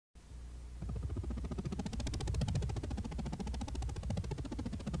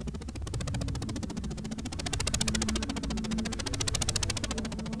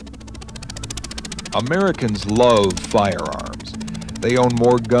Americans love firearms. They own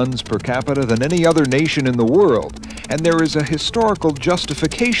more guns per capita than any other nation in the world, and there is a historical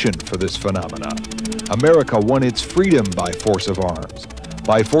justification for this phenomenon. America won its freedom by force of arms.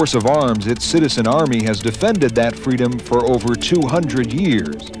 By force of arms, its citizen army has defended that freedom for over 200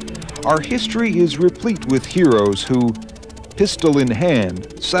 years. Our history is replete with heroes who, pistol in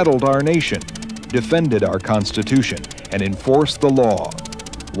hand, settled our nation, defended our Constitution, and enforced the law.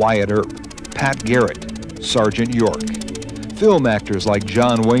 Wyatt Earp, Pat Garrett, Sergeant York. Film actors like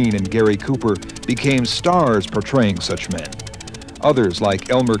John Wayne and Gary Cooper became stars portraying such men. Others like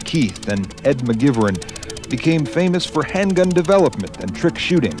Elmer Keith and Ed McGivern became famous for handgun development and trick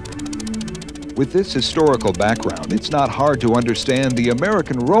shooting. With this historical background, it's not hard to understand the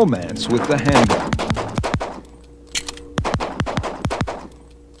American romance with the handgun.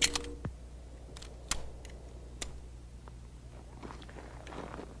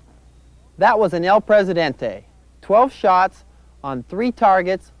 That was an El Presidente. 12 shots on 3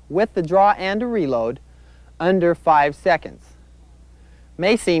 targets with the draw and a reload under 5 seconds.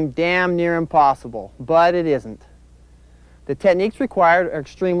 May seem damn near impossible, but it isn't. The techniques required are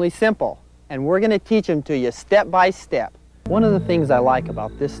extremely simple, and we're going to teach them to you step by step. One of the things I like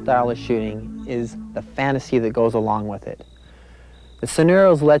about this style of shooting is the fantasy that goes along with it. The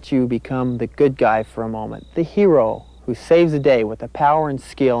scenarios let you become the good guy for a moment, the hero who saves the day with the power and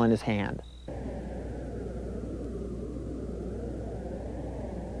skill in his hand.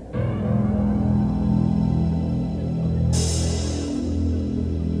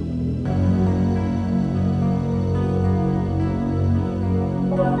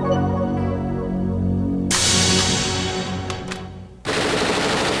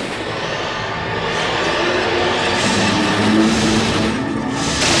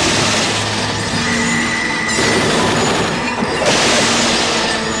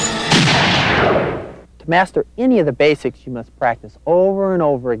 To master any of the basics, you must practice over and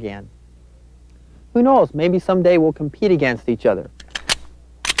over again. Who knows, maybe someday we'll compete against each other.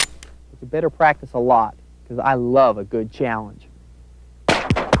 But you better practice a lot, because I love a good challenge.